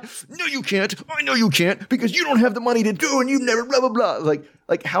 It's not, no, you can't. I know you can't because you don't have the money to do and you've never blah, blah, blah.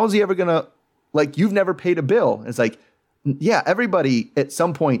 Like how is he ever gonna, like, you've never paid a bill. It's like, yeah, everybody at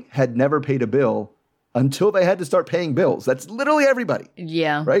some point had never paid a bill until they had to start paying bills. That's literally everybody.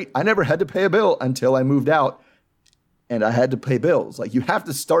 yeah. Right? I never had to pay a bill until I moved out and I had to pay bills. Like, you have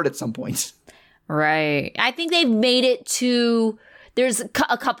to start at some point. Right. I think they've made it too, there's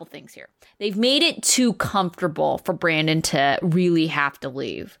a couple things here. They've made it too comfortable for Brandon to really have to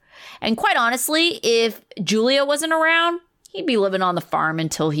leave. And quite honestly, if Julia wasn't around, he'd be living on the farm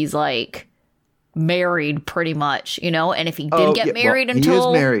until he's like married pretty much, you know? And if he didn't get married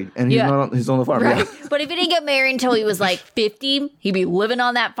until... He is married and he's on the farm. Right. Yeah. But if he didn't get married until he was like 50, he'd be living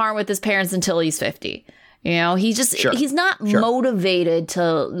on that farm with his parents until he's 50. You know, he's not motivated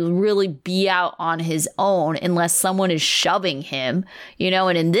to really be out on his own unless someone is shoving him, you know,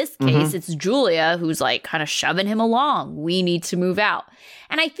 and in this case, it's Julia who's like kind of shoving him along. We need to move out.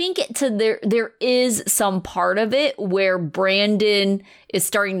 And I think there is some part of it where Brandon is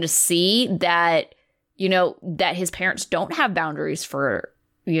starting to see that, you know, that his parents don't have boundaries for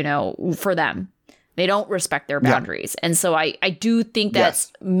them. They don't respect their boundaries. Yeah. And so I do think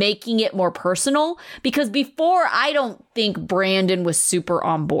that's making it more personal, because before I don't think Brandon was super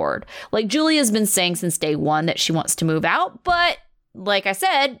on board. Like, Julia's been saying since day one that she wants to move out, but like I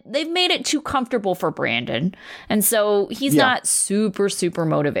said, they've made it too comfortable for Brandon. And so he's not super, super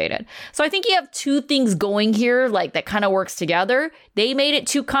motivated. So I think you have two things going here, like that kind of works together. They made it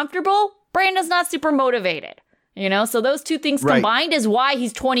too comfortable. Brandon's not super motivated, you know? So those two things combined is why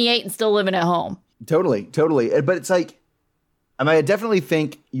he's 28 and still living at home. Totally. But it's like, I mean, I definitely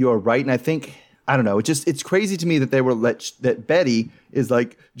think you're right. And I think, I don't know, it's crazy to me that that Betty is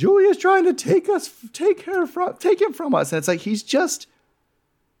like, Julia's trying to take him from us. And it's like, he's just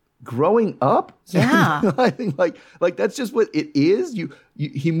growing up. Yeah. I think like that's just what it is.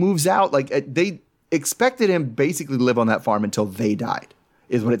 He moves out. Like, they expected him basically to live on that farm until they died,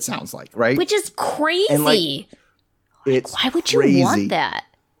 is what it sounds like. Right. Which is crazy. And like, it's why would crazy, you want that?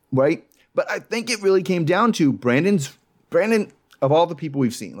 Right. But I think it really came down to Brandon, of all the people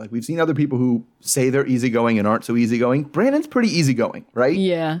we've seen. Like, we've seen other people who say they're easygoing and aren't so easygoing. Brandon's pretty easygoing, right?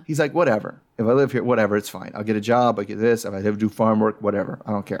 Yeah. He's like, whatever. If I live here, whatever, it's fine. I'll get a job. I get this. If I have to do farm work, whatever.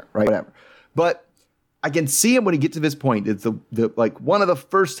 I don't care, right? Whatever. But I can see him when he gets to this point. It's the like one of the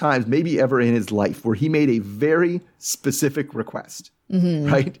first times maybe ever in his life where he made a very specific request,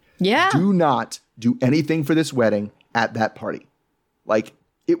 right? Yeah. Do not do anything for this wedding at that party. Like,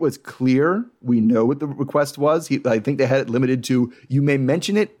 it was clear. We know what the request was. I think they had it limited to, you may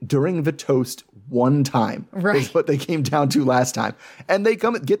mention it during the toast one time. Right. Is what they came down to last time. And they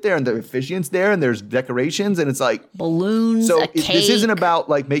get there and the officiant's there and there's decorations and it's like balloons, so a cake. This isn't about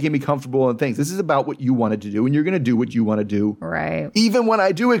like making me comfortable and things. This is about what you wanted to do, and you're going to do what you want to do. Right. Even when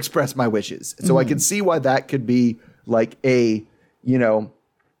I do express my wishes. So I can see why that could be like a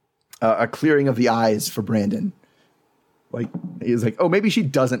clearing of the eyes for Brandon. Like, he's like, oh, maybe she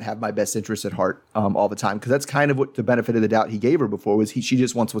doesn't have my best interest at heart all the time. Because that's kind of what the benefit of the doubt he gave her before was she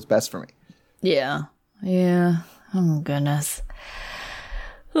just wants what's best for me. Yeah. Yeah. Oh, goodness.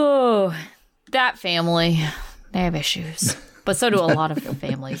 Oh, that family. They have issues. But so do a lot of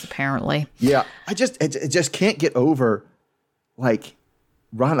families, apparently. Yeah. I just can't get over, like,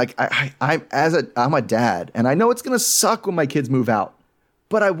 Ron, like, I'm a dad. And I know it's going to suck when my kids move out.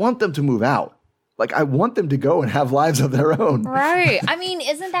 But I want them to move out. Like, I want them to go and have lives of their own. Right. I mean,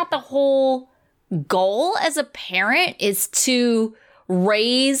 isn't that the whole goal as a parent, is to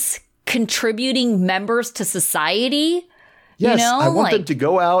raise contributing members to society? Yes, you know? I want them to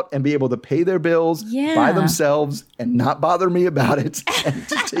go out and be able to pay their bills by themselves and not bother me about it. And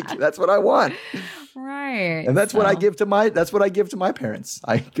just that's what I want. Right. And that's what I give to my parents.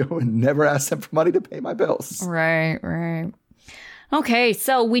 I go and never ask them for money to pay my bills. Right. Okay,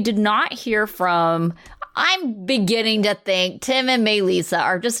 so we did not hear from... I'm beginning to think Tim and Melissa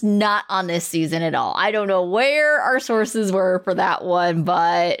are just not on this season at all. I don't know where our sources were for that one,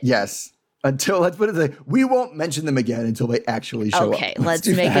 but... Yes. Until, let's put it this way, we won't mention them again until they actually show up. Okay, let's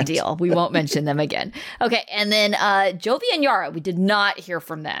make a deal. We won't mention them again. Okay, and then Jovi and Yara, we did not hear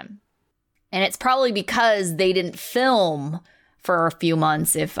from them. And it's probably because they didn't film for a few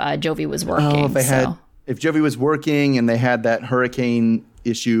months if Jovi was working. If Jovi was working and they had that hurricane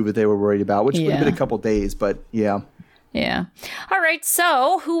issue that they were worried about, which would have been a couple days, but yeah. Yeah. All right.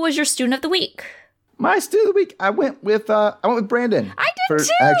 So, who was your student of the week? My student of the week, I went with Brandon. I did for too.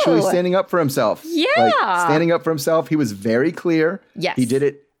 Actually standing up for himself. Yeah. Standing up for himself. He was very clear. Yes. He did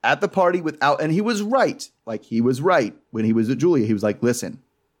it at the party and he was right. He was right when he was at Julia. He was like, listen,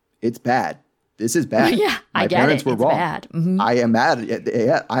 it's bad. This is bad. Yeah, my parents were it's wrong. Bad. Mm-hmm. I am mad.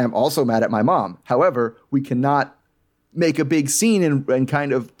 I am also mad at my mom. However, we cannot make a big scene and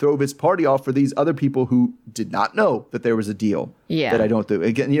kind of throw this party off for these other people who did not know that there was a deal that I don't do.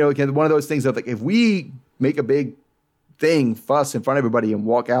 Again, one of those things of if we make a big fuss in front of everybody and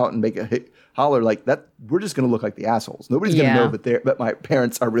walk out and make a holler like that, we're just going to look like the assholes. Nobody's going to know that my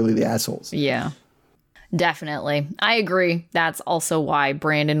parents are really the assholes. Yeah, definitely. I agree. That's also why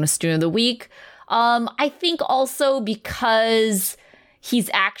Brandon was student of the week. I think also because he's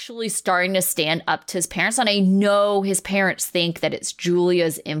actually starting to stand up to his parents. And I know his parents think that it's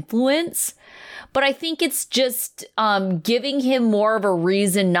Julia's influence, but I think it's just giving him more of a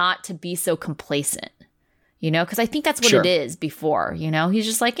reason not to be so complacent, because I think that's what it is before, he's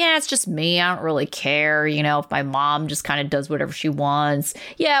just like, yeah, it's just me. I don't really care. If my mom just kind of does whatever she wants.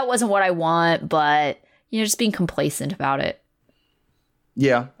 Yeah, it wasn't what I want, but, just being complacent about it.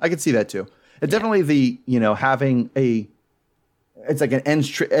 Yeah, I could see that too. And definitely having it's like an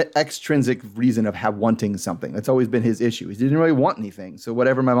extrinsic reason of wanting something. That's always been his issue. He didn't really want anything. So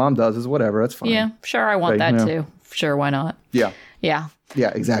whatever my mom does is whatever. That's fine. Yeah, sure. I want that too. Sure. Why not? Yeah. Yeah. Yeah,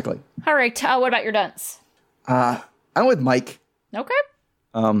 exactly. All right. What about your dunce? I'm with Mike. Okay.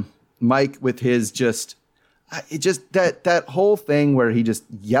 Mike with his that whole thing where he just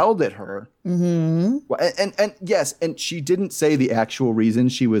yelled at her. Mm-hmm. And yes, and she didn't say the actual reason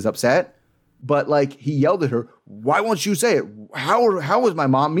she was upset. But he yelled at her, why won't you say it? How was my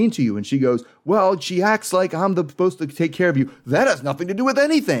mom mean to you? And she goes, well, she acts like I'm supposed to take care of you. That has nothing to do with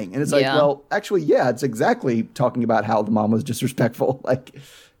anything. And it's well, actually, yeah, it's exactly talking about how the mom was disrespectful.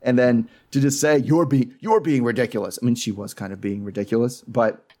 And then to just say, you're being ridiculous. I mean, she was kind of being ridiculous,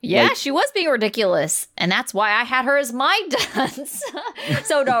 but. Yeah, she was being ridiculous. And that's why I had her as my dunce.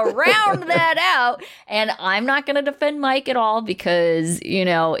 So to round that out, and I'm not going to defend Mike at all because,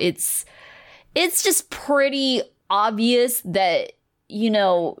 it's just pretty obvious that,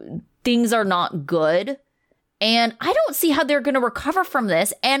 things are not good. And I don't see how they're going to recover from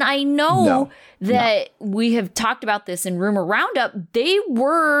this. And I know that we have talked about this in Rumor Roundup. They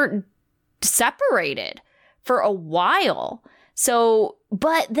were separated for a while. So,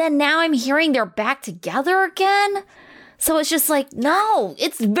 but then now I'm hearing they're back together again. So it's just no,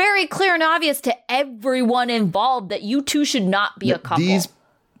 it's very clear and obvious to everyone involved that you two should not be a couple.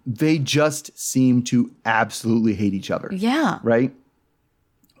 They just seem to absolutely hate each other. Yeah. Right?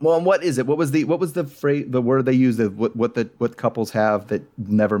 Well, and what is it? What was the phrase, the word they used, what couples have that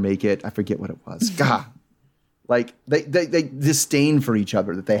never make it? I forget what it was. God. They disdain for each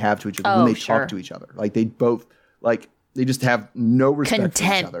other that they have to each other when they talk to each other. They both they just have no respect for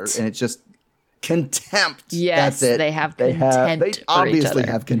each other. And it's just contempt. Yes. That's it. They have contempt. They obviously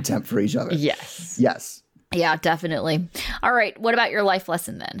have contempt for each other. Yes. Yes. Yeah, definitely. All right. What about your life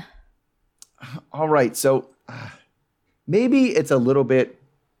lesson then? All right. So maybe it's a little bit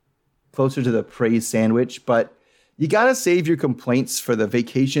closer to the praise sandwich, but you got to save your complaints for the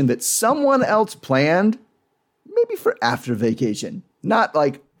vacation that someone else planned, maybe for after vacation. Not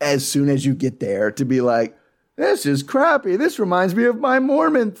as soon as you get there to be like, this is crappy. This reminds me of my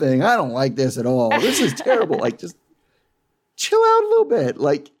Mormon thing. I don't like this at all. This is terrible. Just chill out a little bit.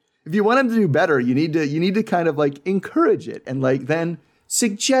 If you want them to do better, you need to kind of encourage it and then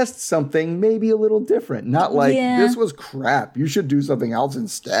suggest something maybe a little different. Not this was crap. You should do something else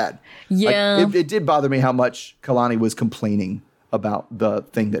instead. Yeah. It did bother me how much Kalani was complaining about the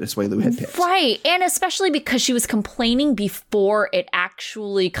thing that Asuelu had picked. Right. And especially because she was complaining before it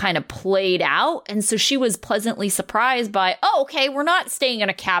actually kind of played out. And so she was pleasantly surprised by, okay, we're not staying in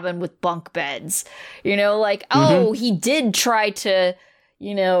a cabin with bunk beds. He did try to,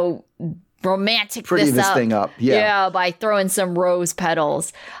 romantic Pretty this thing up. Yeah. By throwing some rose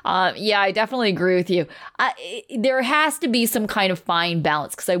petals. I definitely agree with you. There has to be some kind of fine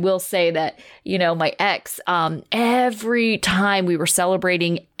balance, because I will say that, my ex, every time we were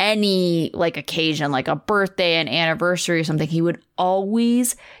celebrating any like occasion, like a birthday, an anniversary or something, he would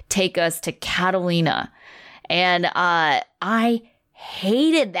always take us to Catalina. And I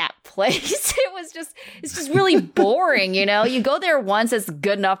hated that place. It's just really boring, You go there once, it's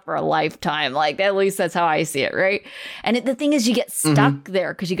good enough for a lifetime. Like, at least that's how I see it, right? And the thing is, you get stuck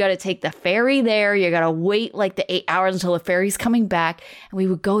there because you got to take the ferry there. You got to wait like the 8 hours until the ferry's coming back. And we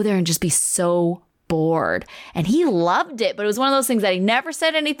would go there and just be so bored. And he loved it, but it was one of those things that I never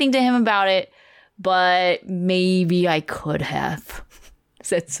said anything to him about it, but maybe I could have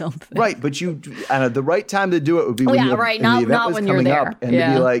said something. Right, but the right time to do it would be when not when you're there. And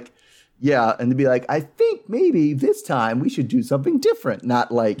to be like, I think maybe this time we should do something different.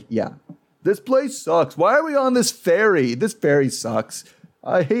 Not like, this place sucks. Why are we on this ferry? This ferry sucks.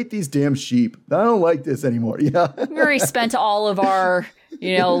 I hate these damn sheep. I don't like this anymore. Yeah. We already spent all of our,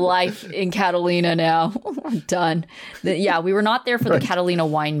 life in Catalina now. We're done. We were not there for the Catalina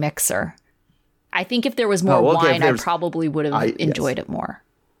wine mixer. I think if there was more wine, I probably would have enjoyed it more.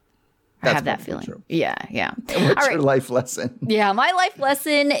 I have that feeling. True. Yeah. What's your life lesson? Yeah, my life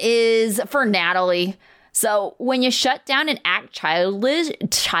lesson is for Natalie. So when you shut down and act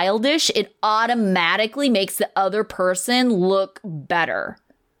childish, it automatically makes the other person look better.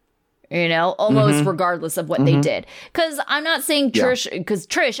 Almost regardless of what they did. Because I'm not saying Trish, because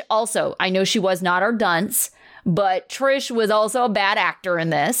Trish also, I know she was not our dunce, but Trish was also a bad actor in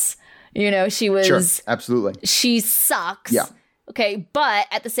this. She was... Sure, absolutely. She sucks. Yeah. Okay, but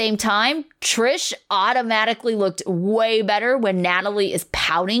at the same time, Trish automatically looked way better when Natalie is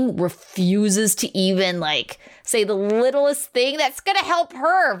pouting, refuses to even, say the littlest thing that's going to help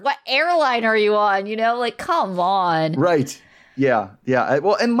her. What airline are you on? Come on. Right. Yeah.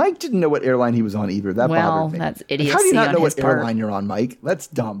 Well, and Mike didn't know what airline he was on either. That bothered me. That's idiocy. How do you not know what part. airline you're on, Mike? That's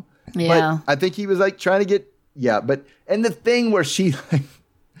dumb. Yeah. But I think he was, trying to get... Yeah, and the thing where she...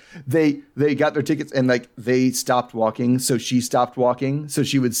 They got their tickets and they stopped walking. So she stopped walking. So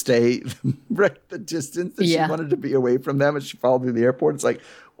she would stay right the distance that she wanted to be away from them. And she followed through the airport. It's like,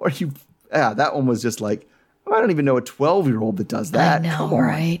 are you? Yeah, that one was just like, I don't even know a 12-year-old that does that. I know,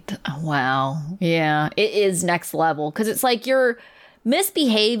 right? Wow. Yeah, it is next level. Because it's like you're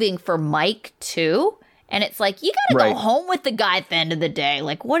misbehaving for Mike too. And it's like, you got to go home with the guy at the end of the day.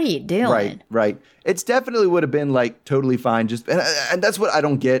 Like, what are you doing? Right. It's definitely would have been totally fine. Just and that's what I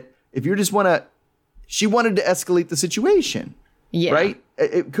don't get. If you just she wanted to escalate the situation. Yeah. Right?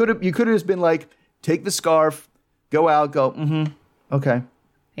 You could have just been like, take the scarf, go out, go, okay.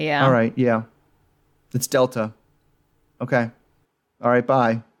 Yeah. All right, yeah. It's Delta. Okay. All right,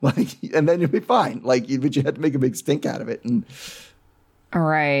 bye. And then you'll be fine. But you had to make a big stink out of it. All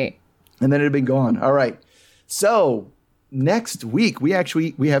right. And then it'd been gone. All right. So next week, we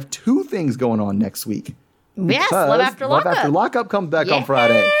have two things going on next week. Yes, Love After Lockup. Love After Lockup comes back on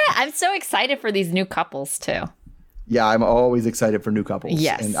Friday. I'm so excited for these new couples too. Yeah, I'm always excited for new couples.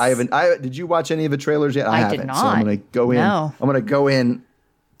 Yes. And did you watch any of the trailers yet? I haven't. Did not. So I'm going to go in. No. I'm going to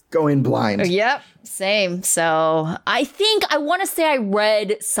go in blind. Yep, same. So I think I want to say I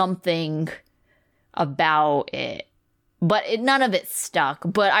read something about it. But none of it stuck.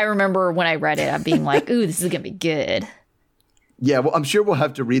 But I remember when I read it, I'm being like, ooh, this is going to be good. Yeah, well, I'm sure we'll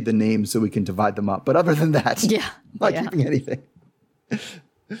have to read the names so we can divide them up. But other than that, not keeping anything.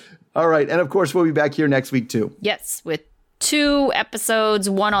 All right. And of course, we'll be back here next week, too. Yes, with 2 episodes,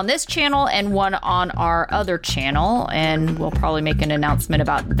 one on this channel and one on our other channel. And we'll probably make an announcement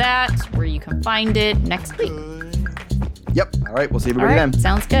about that, where you can find it next week. Yep. All right. We'll see everybody then.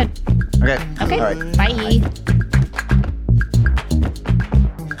 Sounds good. Okay. All right. Bye.